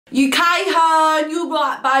UK hun, you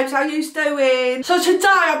right babes, how you doing? So today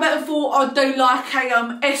I better thought I'd do like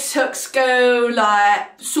a Essex girl,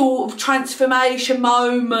 like sort of transformation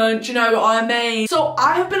moment, you know what I mean? So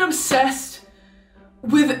I have been obsessed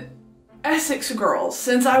with Essex girls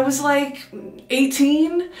since I was like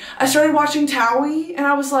 18. I started watching Towie and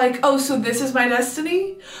I was like, oh, so this is my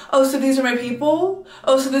destiny? Oh, so these are my people?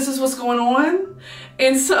 Oh, so this is what's going on?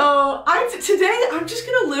 And so today I'm just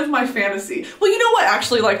gonna live my fantasy. Well, you know what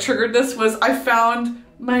actually like triggered this was I found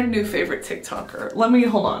my new favorite TikToker.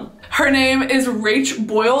 Hold on. Her name is Rach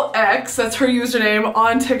Boyle X. That's her username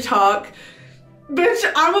on TikTok.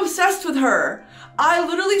 Bitch, I'm obsessed with her. I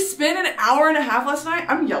literally spent an hour and a half last night,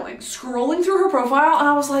 I'm yelling, scrolling through her profile, and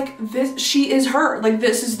I was like, she is her. Like,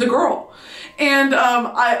 this is the girl. And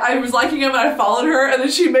I was liking him and I followed her, and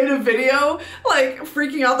then she made a video, like,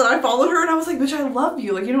 freaking out that I followed her, and I was like, bitch, I love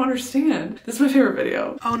you. Like, you don't understand. This is my favorite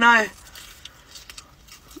video. Oh no.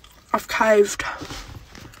 I've caved.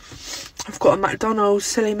 I've got a McDonald's,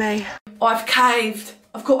 silly me. I've caved.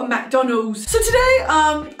 I've got a McDonald's. So today,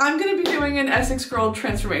 I'm gonna be doing an Essex girl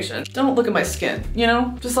transformation. Don't look at my skin, you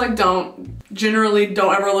know? Just like generally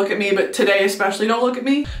don't ever look at me, but today especially don't look at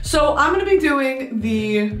me. So I'm gonna be doing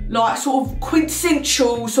the like sort of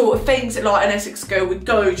quintessential sort of things that like an Essex girl would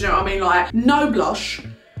do, do you know what I mean? Like no blush,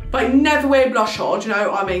 but never wear blush on, do you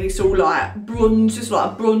know what I mean? It's all like bronze, it's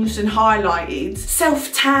like bronzed and highlighted.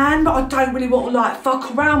 Self-tan, but I don't really want to like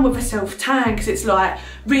fuck around with a self-tan because it's like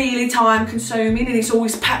really time consuming and it's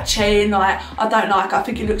always patchy and like, I don't like it. I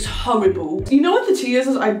think it looks horrible. You know what the tea is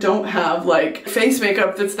I don't have like face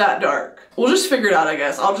makeup that's that dark. We'll just figure it out, I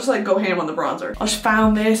guess. I'll just like go ham on the bronzer. I just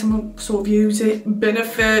found this, I'm gonna sort of use it.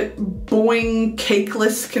 Benefit Boing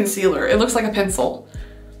Cakeless Concealer. It looks like a pencil.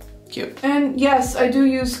 Cute. And yes, I do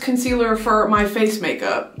use concealer for my face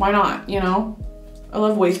makeup. Why not, you know? I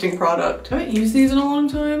love wasting product. I haven't used these in a long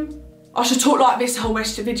time. I should talk like this the whole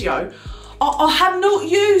rest of the video. I have not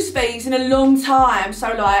used these in a long time,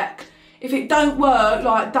 so like, if it don't work,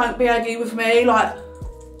 like, don't be angry with me, like,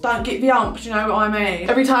 don't get the ump, you know what I mean?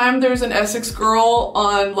 Every time there's an Essex girl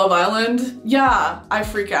on Love Island, yeah, I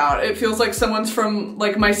freak out. It feels like someone's from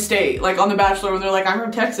like my state, like on The Bachelor when they're like, I'm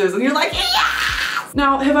from Texas, and you're like, yeah!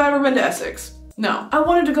 Now, have I ever been to Essex? No. I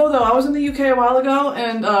wanted to go though. I was in the UK a while ago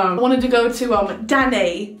and I wanted to go to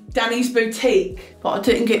Danny's boutique, but I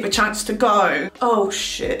didn't get the chance to go. Oh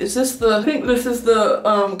shit, is this I think this is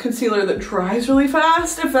the concealer that dries really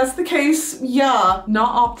fast. If that's the case, yeah,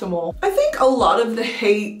 not optimal. I think a lot of the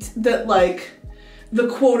hate that like the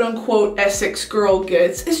quote unquote Essex girl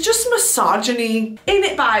gets is just misogyny. In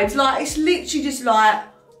it, babes, like it's literally just like,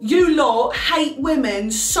 you lot hate women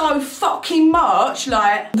so fucking much.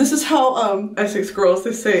 Like, this is how Essex girls,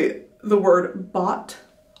 they say the word bought.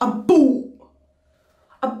 I bought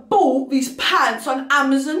these pants on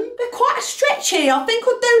Amazon. They're quite stretchy. I think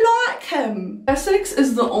I do like them. Essex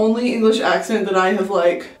is the only English accent that I have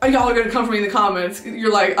like, y'all are gonna come for me in the comments.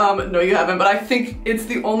 You're like, no you haven't, but I think it's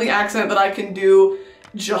the only accent that I can do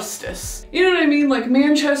justice. You know what I mean? Like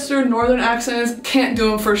Manchester, northern accents, can't do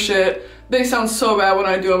them for shit. They sound so bad when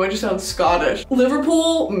I do them, I just sound Scottish.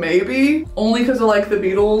 Liverpool, maybe, only because I like the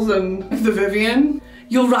Beatles and the Vivian.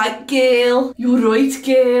 You're right, girl. You're right,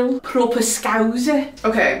 girl. Proper scouser.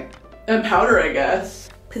 Okay, and powder, I guess.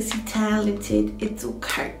 Pussy talented, it's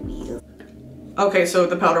okay. Okay, so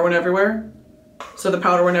the powder went everywhere. So the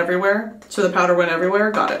powder went everywhere. So the powder went everywhere,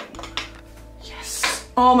 got it. Yes.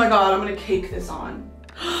 Oh my God, I'm gonna cake this on.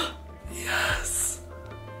 Yes.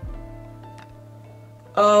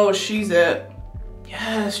 Oh, she's it.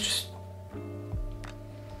 Yes, just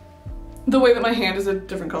the way that my hand is a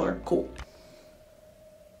different color. Cool.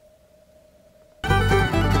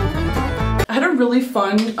 I had a really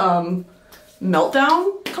fun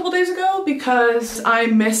meltdown a couple days ago because I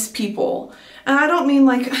miss people. And I don't mean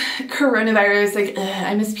like coronavirus, like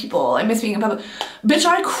I miss people, I miss being in public. Bitch,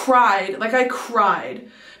 I cried, like I cried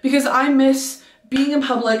because I miss being in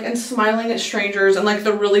public and smiling at strangers and like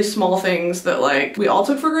the really small things that like we all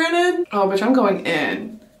took for granted. Oh, bitch, I'm going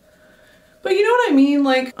in. But you know what I mean?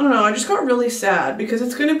 Like, I don't know, I just got really sad because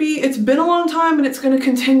it's been a long time and it's gonna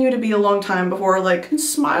continue to be a long time before like I can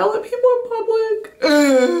smile at people in public.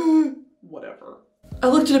 Whatever. I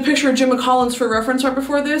looked at a picture of Jim Collins for reference right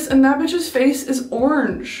before this and that bitch's face is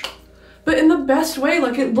orange. But in the best way,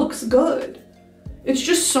 like it looks good. It's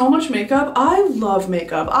just so much makeup. I love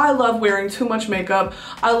makeup. I love wearing too much makeup.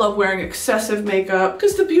 I love wearing excessive makeup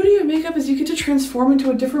because the beauty of makeup is you get to transform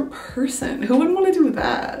into a different person. Who wouldn't want to do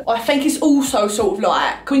that? I think it's also sort of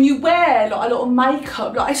like when you wear like a lot of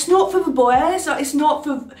makeup, like it's not for the boys, like it's not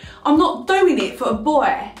for, I'm not doing it for a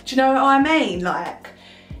boy. Do you know what I mean? Like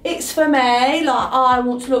It's for me, like, I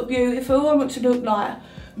want to look beautiful, I want to look, like,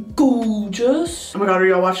 gorgeous. Oh my god, are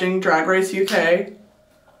y'all watching Drag Race UK?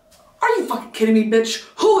 Are you fucking kidding me, bitch?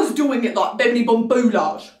 Who is doing it like Bimini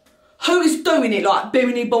Bomboulage? Who is doing it like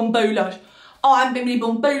Bimini Bomboulage? I'm Bimini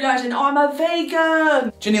Bomboulage and I'm a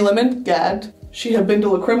vegan. Ginny Lemon, gad. She had been to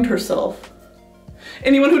La Creme herself.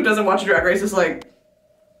 Anyone who doesn't watch Drag Race is like,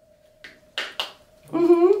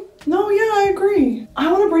 no, yeah, I agree.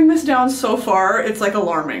 I want to bring this down so far, it's like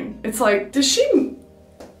alarming. It's like, does she mean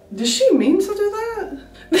to do that?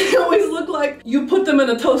 They always look like you put them in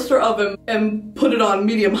a toaster oven and put it on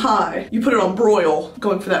medium high. You put it on broil,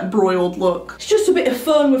 going for that broiled look. It's just a bit of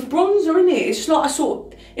fun with bronzer, isn't it? It's just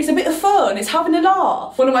like it's a bit of fun, it's having a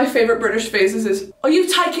laugh. One of my favorite British phrases is, are you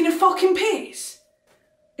taking a fucking piss?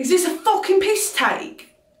 Is this a fucking piss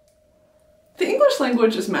take? The English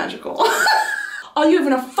language is magical. Are you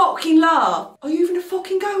having a fucking laugh? Are you having a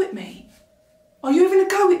fucking go at me? Are you having a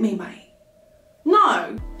go at me, mate?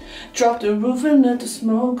 No. Drop the roof and let the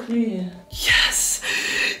smoke clear. Yes!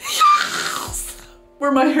 Yes!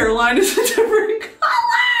 Where my hairline is a different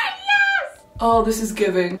color, yes! Oh, this is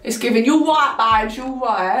giving. It's giving. You're right, babes, you're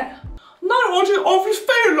right. No, I just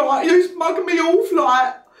feel like you're mugging me off,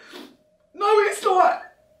 like. No, it's like.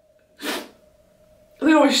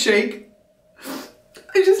 They always shake.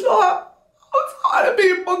 It's just like, I'm tired of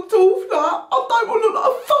being mugged off, like, I don't want to look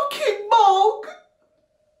like a fucking mug.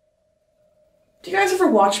 Do you guys ever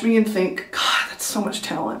watch me and think, God, that's so much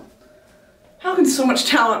talent? How can so much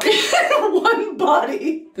talent be in one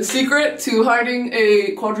body? The secret to hiding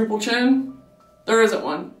a quadruple chin? There isn't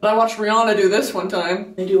one. But I watched Rihanna do this one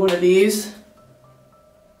time. They do one of these.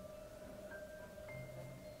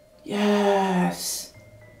 Yes.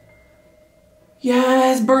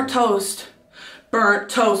 Yes, burnt toast. Burnt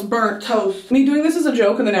toast, burnt toast. Me doing this as a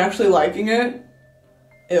joke and then actually liking it?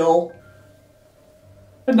 Ill.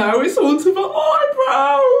 And now it's onto my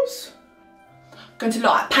eyebrows. Going to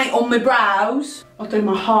like paint on my brows. I'll do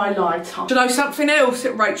my highlighter. Do you know something else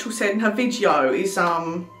that Rachel said in her video is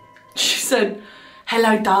she said,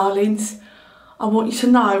 hello darlings, I want you to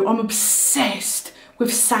know I'm obsessed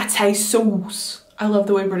with satay sauce. I love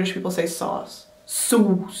the way British people say sauce.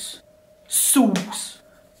 Sauce. Sauce.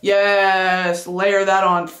 Yes, layer that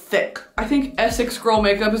on thick. I think Essex girl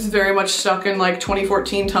makeup is very much stuck in like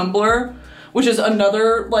 2014 Tumblr, which is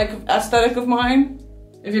another like aesthetic of mine.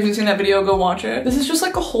 If you haven't seen that video, go watch it. This is just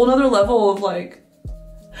like a whole nother level of like,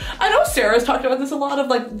 I know Sarah's talked about this a lot of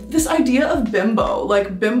like this idea of bimbo.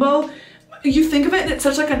 Like bimbo, you think of it and it's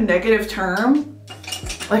such like a negative term.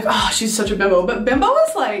 Like, oh, she's such a bimbo. But bimbo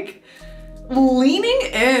is like leaning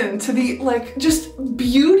into the like just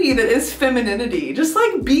beauty that is femininity. Just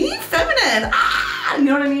like be feminine. Ah, you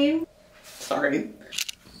know what I mean? Sorry.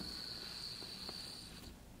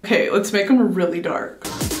 Okay, let's make them really dark.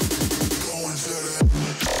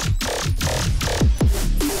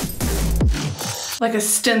 Like a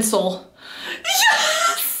stencil.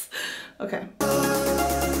 Yes! Okay.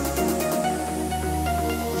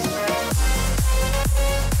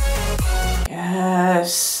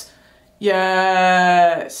 Yes.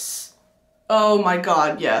 Yes. Oh my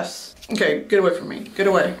god, yes. Okay, get away from me. Get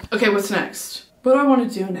away. Okay, what's next? What do I want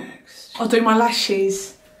to do next? I'll do my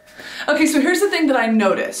lashes. Okay, so here's the thing that I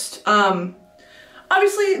noticed.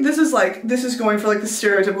 Obviously this is going for like the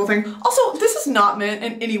stereotypical thing. Also, this is not meant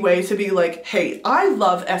in any way to be like, hey, I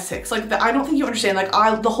love Essex. Like, I don't think you understand. Like,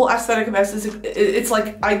 the whole aesthetic of Essex, it's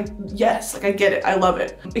like, yes, like I get it, I love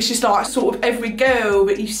it. It's just like sort of every girl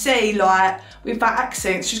that you see like with that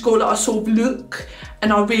accent, she's got like a sort of look,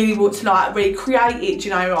 and I really want to like recreate it, do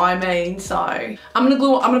you know what I mean? So I'm gonna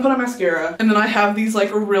put on mascara, and then I have these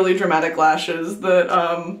like really dramatic lashes that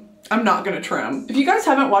I'm not gonna trim. If you guys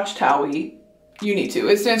haven't watched Towie, you need to.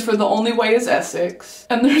 It stands for The Only Way is Essex.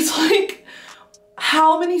 And there's like,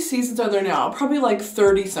 how many seasons are there now? Probably like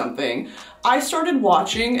 30 something. I started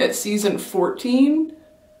watching at season 14.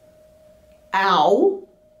 Ow.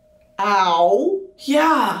 Ow.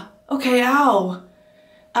 Yeah. Okay, ow.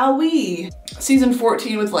 Owie. Season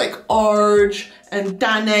 14 with like Arj and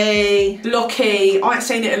Danny, Lockie. I ain't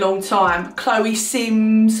seen it in a long time. Chloe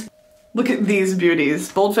Sims. Look at these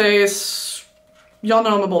beauties. Boldface. Y'all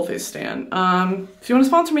know I'm a boldface stan. If you want to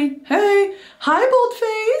sponsor me, hey, hi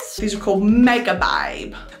boldface. These are called Mega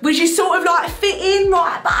Babe, which is sort of like fit in,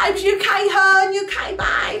 right, babes? UK hun, UK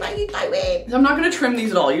babe, how you doing? I'm not gonna trim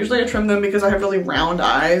these at all. Usually I trim them because I have really round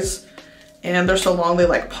eyes and they're so long they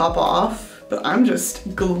like pop off, but I'm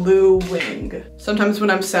just gluing. Sometimes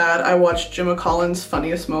when I'm sad, I watch Gemma Collins'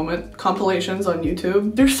 funniest moment compilations on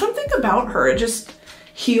YouTube. There's something about her, it just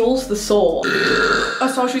heals the soul.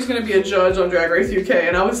 I saw she's gonna be a judge on Drag Race UK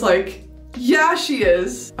and I was like, Yeah, she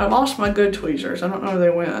is. I lost my good tweezers. I don't know where they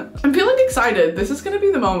went. I'm feeling excited. This is gonna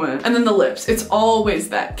be the moment. And then the lips. It's always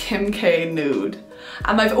that Kim K nude.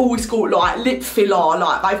 And they've always got like lip filler,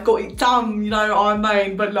 like they've got it done, you know what I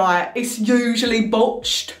mean? But like, it's usually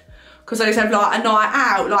botched. Because they just have like a night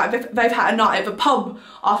out, like they've had a night at the pub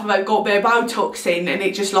after they've got their Botox in, and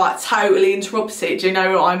it just like totally interrupts it, do you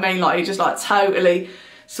know what I mean? Like it just like totally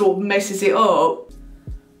sort of messes it up.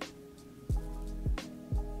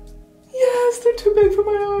 Yes, they're too big for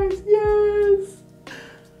my eyes, yes.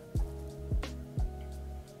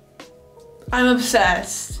 I'm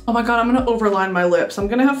obsessed. Oh my God, I'm gonna overline my lips. I'm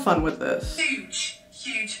gonna have fun with this. Huge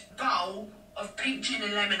bowl of pink gin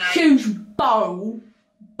and lemonade. Huge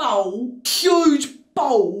huge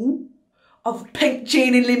bowl of pink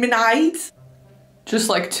gin and lemonade. Just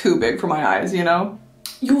like too big for my eyes, you know?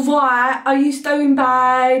 You're right, are you staying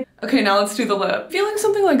babe? Okay, now let's do the lip. Feeling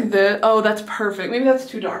something like this. Oh, that's perfect. Maybe that's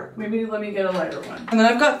too dark. Maybe let me get a lighter one. And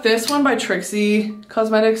then I've got this one by Trixie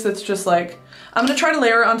Cosmetics that's just like, I'm gonna try to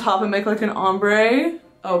layer it on top and make like an ombre.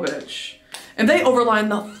 Oh, bitch. And they overline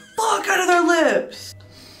the fuck out of their lips.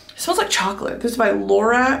 It smells like chocolate. This is by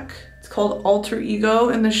Lorac. Called Alter Ego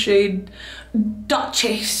in the shade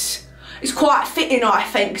Duchess. It's quite fitting, I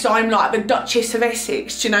think, so I'm like the Duchess of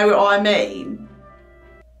Essex, do you know what I mean?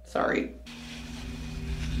 Sorry.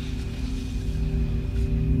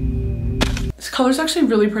 This color's actually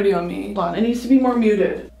really pretty on me. Hold on, it needs to be more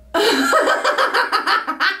muted.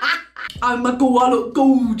 Oh my God, I look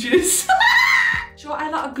gorgeous. Do I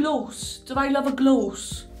like a gloss? Do I love a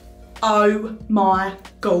gloss? Oh my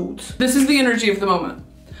God. This is the energy of the moment.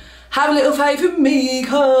 Have a little faith in me,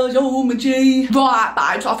 cause you're my G. Right,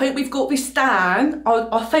 babes, I think we've got this down.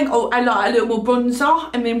 I think I'll add like a little more bronzer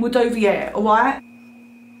and then we'll do the hair, alright?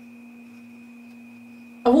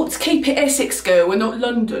 I want to keep it Essex girl and not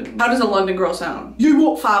London. How does a London girl sound? You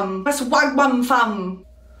what, fam? That's a wag one, fam.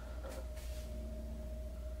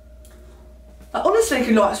 I honestly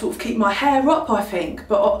can like sort of keep my hair up, I think,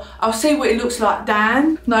 but I'll see what it looks like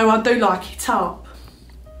down. No, I do like it up.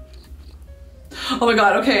 Oh my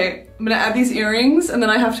God, okay. I'm gonna add these earrings and then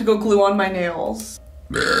I have to go glue on my nails.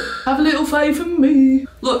 Have a little faith in me.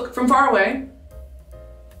 Look, from far away.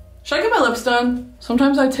 Should I get my lips done?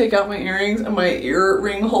 Sometimes I take out my earrings and my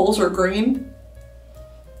earring holes are green.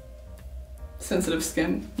 Sensitive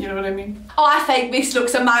skin, you know what I mean? Oh, I think this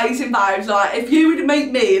looks amazing, babes. Like, if you were to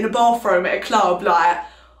meet me in a bathroom at a club, like,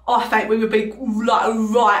 I think we would be like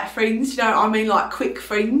right friends, you know what I mean? Like quick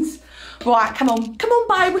friends. Right, come on,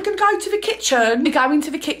 babe, we can go to the kitchen. We're going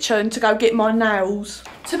to the kitchen to go get my nails.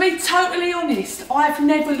 To be totally honest, I've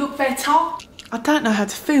never looked better. I don't know how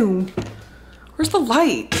to film. Where's the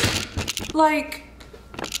light? Like,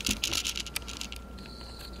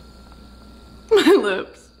 my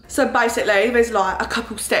lips. So basically, there's like a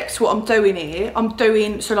couple steps to what I'm doing here.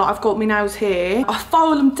 So like I've got my nails here. I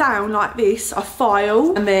file them down like this, I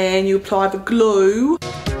file, and then you apply the glue.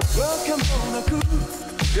 Welcome on a cruise.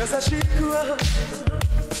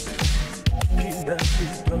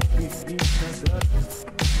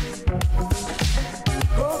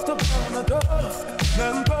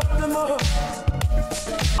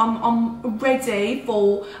 I'm ready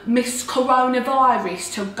for Miss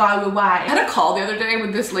Coronavirus to go away. I had a call the other day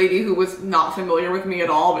with this lady who was not familiar with me at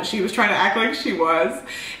all, but she was trying to act like she was.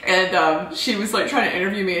 And she was like trying to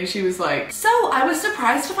interview me and she was like, so I was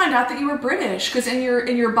surprised to find out that you were British because in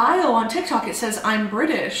your bio on TikTok it says I'm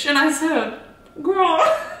British. And I said, girl,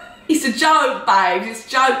 it's a joke, babe. It's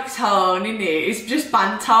joke tone, isn't it? It's just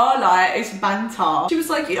banter, like it's banter. She was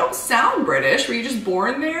like, you don't sound British. Were you just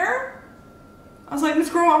born there? I was like, Miss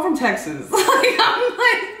Girl, I'm from Texas. Like, I'm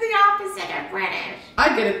like the opposite of British.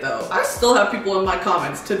 I get it though. I still have people in my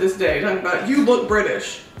comments to this day talking about, you look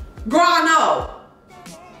British. Girl, I know.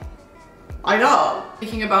 I know.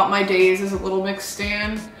 Thinking about my days as a Little Mix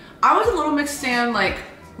stan, I was a Little Mix stan like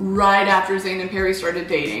right after Zayn and Perry started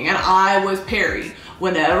dating, and I was Perry.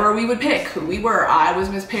 Whenever we would pick who we were, I was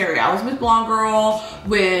Miss Perry. I was Miss Blonde Girl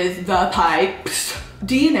with the pipes.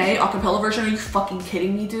 DNA acapella version, are you fucking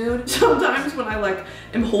kidding me, dude? Sometimes when I like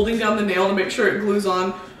am holding down the nail to make sure it glues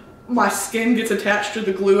on, my skin gets attached to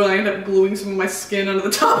the glue and I end up gluing some of my skin onto the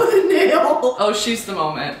top of the nail. Oh, she's the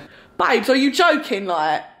moment. Babes, are you joking?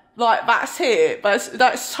 Like that's it.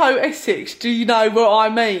 That's so Essex. Do you know what I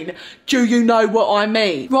mean? Do you know what I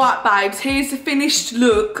mean? Right, babes, here's the finished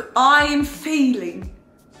look. I am feeling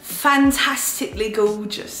fantastically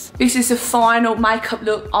gorgeous. This is the final makeup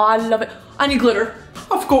look. I love it. I need glitter.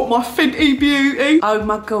 I've got my Fenty Beauty. Oh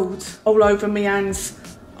my God, all over my hands.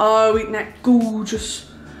 Oh, isn't that gorgeous?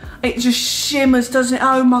 It just shimmers, doesn't it?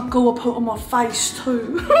 Oh my God, I put it on my face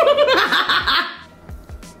too.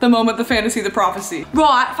 The moment, the fantasy, the prophecy.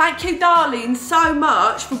 Right, thank you darling so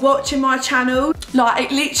much for watching my channel. Like,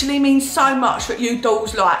 it literally means so much that you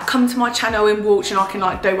dolls like come to my channel and watch and I can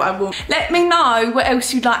like do what I want. Let me know what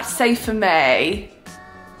else you'd like to say for me.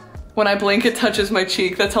 When I blink, it touches my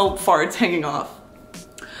cheek. That's how far it's hanging off.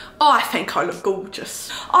 Oh, I think I look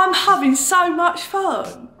gorgeous. I'm having so much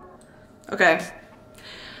fun. Okay.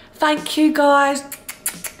 Thank you guys.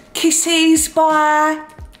 Kisses, bye.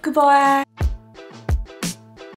 Goodbye.